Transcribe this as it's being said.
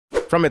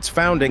From its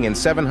founding in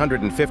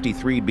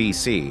 753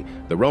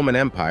 BC, the Roman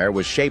Empire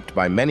was shaped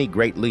by many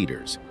great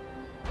leaders.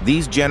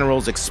 These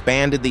generals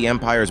expanded the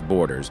empire's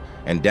borders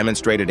and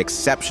demonstrated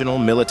exceptional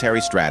military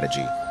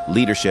strategy,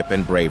 leadership,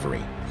 and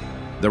bravery.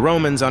 The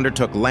Romans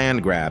undertook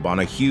land grab on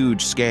a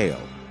huge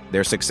scale,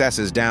 their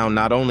successes down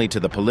not only to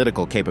the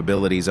political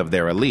capabilities of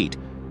their elite,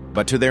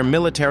 but to their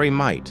military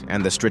might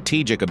and the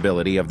strategic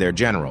ability of their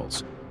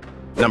generals.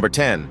 Number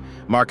 10.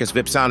 Marcus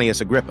Vipsanius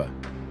Agrippa,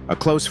 a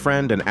close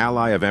friend and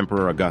ally of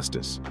Emperor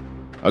Augustus.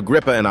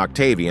 Agrippa and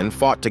Octavian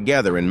fought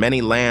together in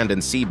many land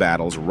and sea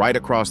battles right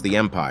across the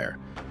empire,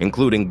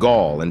 including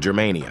Gaul and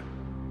Germania.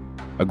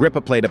 Agrippa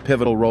played a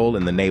pivotal role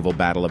in the naval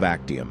Battle of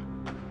Actium,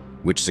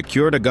 which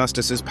secured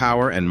Augustus's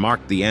power and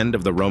marked the end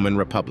of the Roman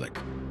Republic.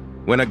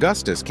 When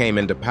Augustus came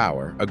into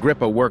power,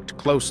 Agrippa worked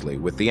closely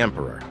with the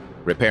emperor,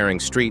 repairing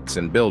streets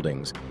and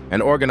buildings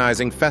and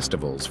organizing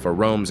festivals for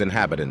Rome's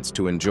inhabitants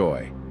to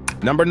enjoy.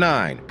 Number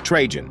 9.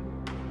 Trajan.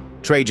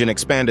 Trajan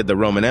expanded the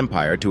Roman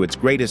Empire to its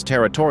greatest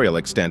territorial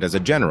extent as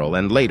a general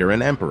and later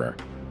an emperor.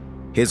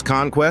 His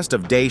conquest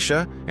of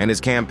Dacia and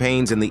his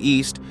campaigns in the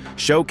east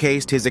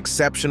showcased his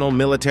exceptional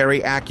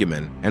military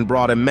acumen and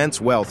brought immense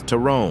wealth to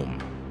Rome.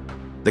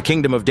 The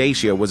kingdom of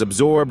Dacia was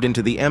absorbed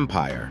into the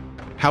empire.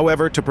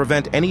 However, to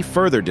prevent any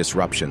further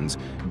disruptions,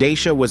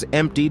 Dacia was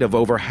emptied of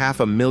over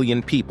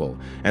 500,000 people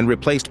and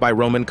replaced by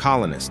Roman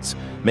colonists,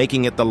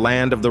 making it the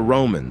land of the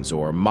Romans,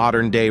 or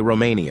modern-day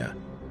Romania.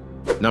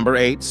 Number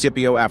 8.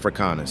 Scipio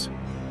Africanus.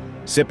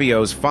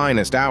 Scipio's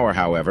finest hour,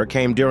 however,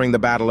 came during the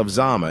Battle of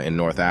Zama in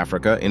North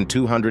Africa in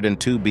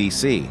 202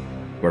 BC,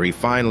 where he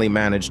finally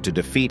managed to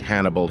defeat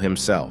Hannibal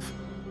himself.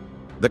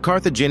 The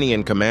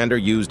Carthaginian commander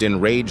used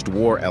enraged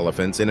war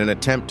elephants in an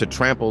attempt to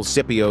trample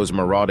Scipio's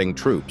marauding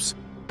troops.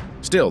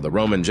 Still, the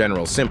Roman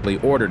general simply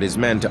ordered his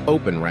men to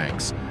open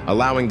ranks,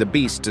 allowing the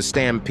beasts to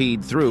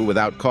stampede through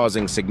without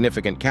causing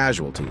significant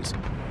casualties.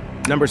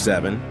 Number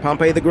 7.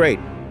 Pompey the Great.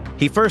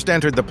 He first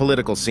entered the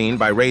political scene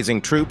by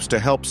raising troops to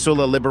help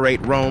Sulla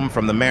liberate Rome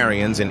from the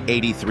Marians in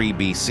 83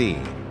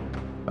 BC.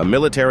 A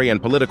military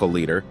and political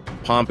leader,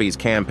 Pompey's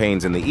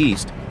campaigns in the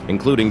east,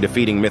 including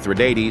defeating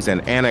Mithridates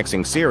and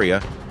annexing Syria,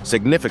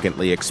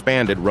 significantly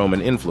expanded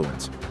Roman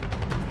influence.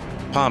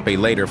 Pompey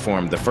later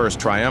formed the first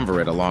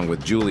triumvirate along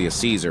with Julius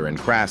Caesar and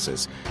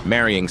Crassus,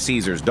 marrying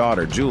Caesar's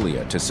daughter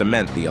Julia to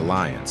cement the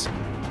alliance.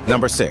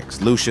 Number 6.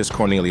 Lucius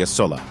Cornelius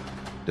Sulla.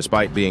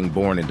 Despite being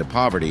born into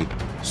poverty,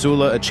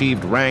 Sulla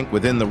achieved rank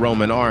within the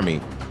Roman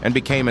army and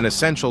became an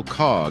essential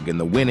cog in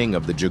the winning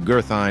of the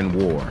Jugurthine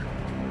War.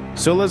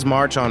 Sulla's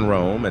march on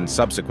Rome and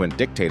subsequent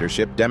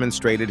dictatorship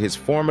demonstrated his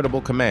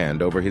formidable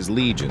command over his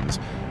legions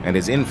and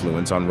his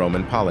influence on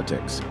Roman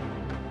politics.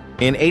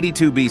 In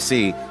 82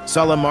 BC,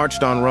 Sulla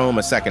marched on Rome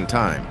a second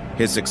time,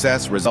 his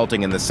success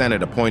resulting in the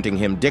Senate appointing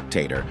him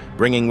dictator,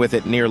 bringing with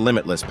it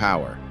near-limitless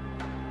power.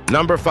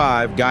 Number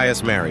 5.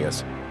 Gaius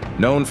Marius.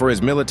 Known for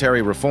his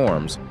military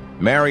reforms,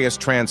 Marius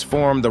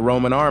transformed the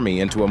Roman army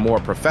into a more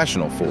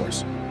professional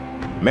force.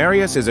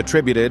 Marius is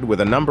attributed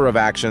with a number of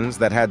actions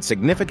that had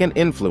significant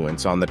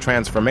influence on the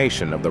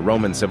transformation of the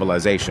Roman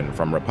civilization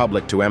from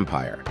republic to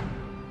empire.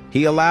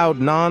 He allowed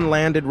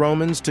non-landed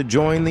Romans to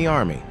join the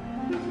army.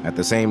 At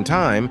the same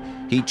time,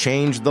 he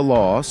changed the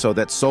law so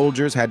that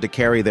soldiers had to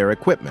carry their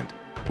equipment,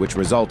 which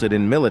resulted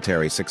in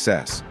military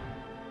success.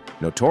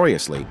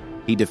 Notoriously,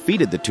 he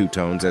defeated the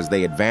Teutones as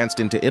they advanced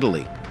into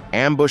Italy,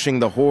 ambushing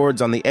the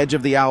hordes on the edge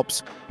of the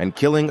Alps and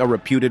killing a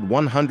reputed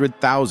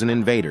 100,000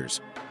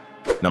 invaders.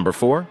 Number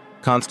 4.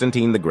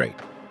 Constantine the Great.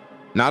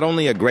 Not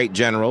only a great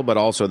general but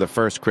also the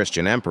first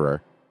Christian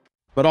emperor,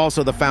 but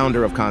also the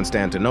founder of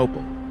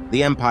Constantinople,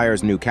 the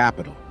empire's new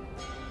capital.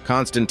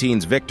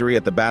 Constantine's victory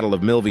at the Battle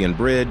of Milvian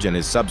Bridge and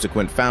his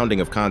subsequent founding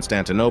of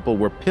Constantinople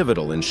were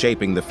pivotal in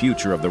shaping the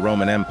future of the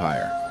Roman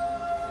Empire.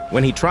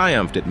 When he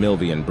triumphed at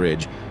Milvian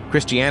Bridge,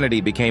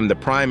 Christianity became the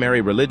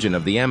primary religion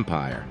of the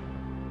empire.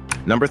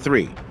 Number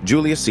 3.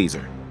 Julius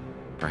Caesar.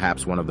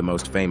 Perhaps one of the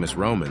most famous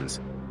Romans.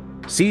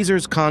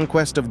 Caesar's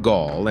conquest of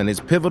Gaul and his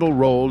pivotal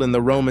role in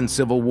the Roman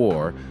Civil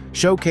War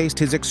showcased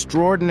his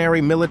extraordinary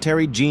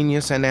military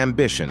genius and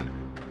ambition.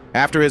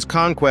 After his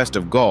conquest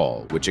of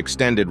Gaul, which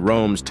extended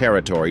Rome's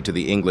territory to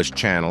the English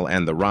Channel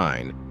and the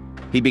Rhine,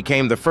 he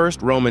became the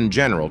first Roman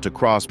general to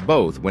cross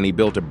both when he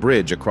built a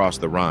bridge across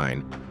the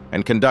Rhine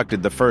and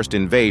conducted the first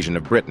invasion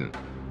of Britain.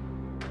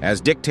 As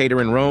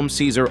dictator in Rome,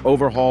 Caesar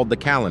overhauled the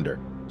calendar,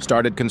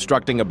 started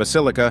constructing a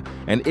basilica,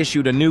 and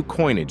issued a new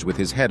coinage with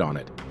his head on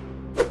it.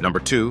 Number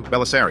 2.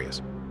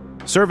 Belisarius.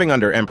 Serving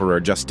under Emperor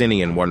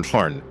Justinian I,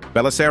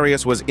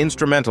 Belisarius was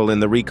instrumental in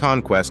the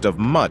reconquest of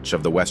much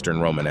of the Western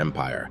Roman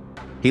Empire.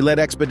 He led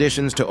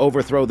expeditions to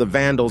overthrow the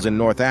Vandals in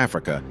North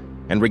Africa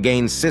and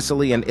regain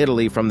Sicily and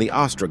Italy from the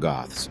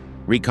Ostrogoths,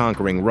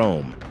 reconquering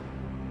Rome.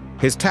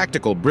 His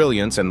tactical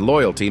brilliance and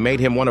loyalty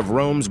made him one of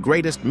Rome's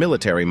greatest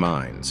military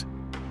minds.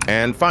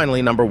 And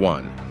finally, number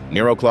 1,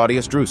 Nero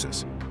Claudius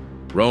Drusus.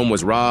 Rome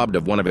was robbed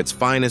of one of its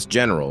finest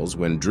generals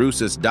when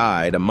Drusus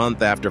died a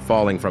month after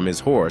falling from his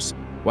horse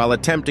while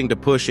attempting to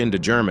push into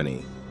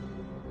Germany.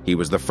 He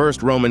was the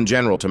first Roman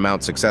general to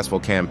mount successful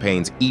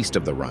campaigns east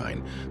of the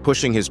Rhine,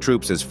 pushing his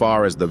troops as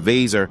far as the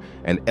Weser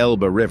and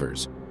Elbe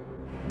rivers.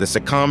 The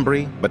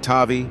Sicambri,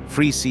 Batavi,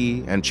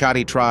 Frisi, and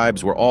Chatti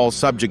tribes were all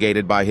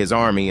subjugated by his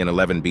army in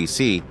 11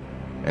 BC,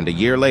 and a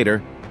year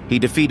later, he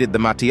defeated the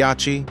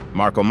Mattiaci,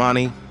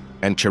 Marcomanni,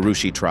 and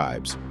Cherusci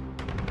tribes.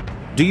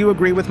 Do you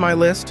agree with my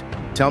list?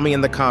 Tell me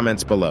in the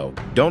comments below.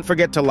 Don't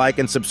forget to like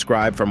and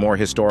subscribe for more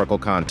historical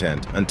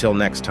content. Until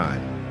next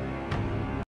time.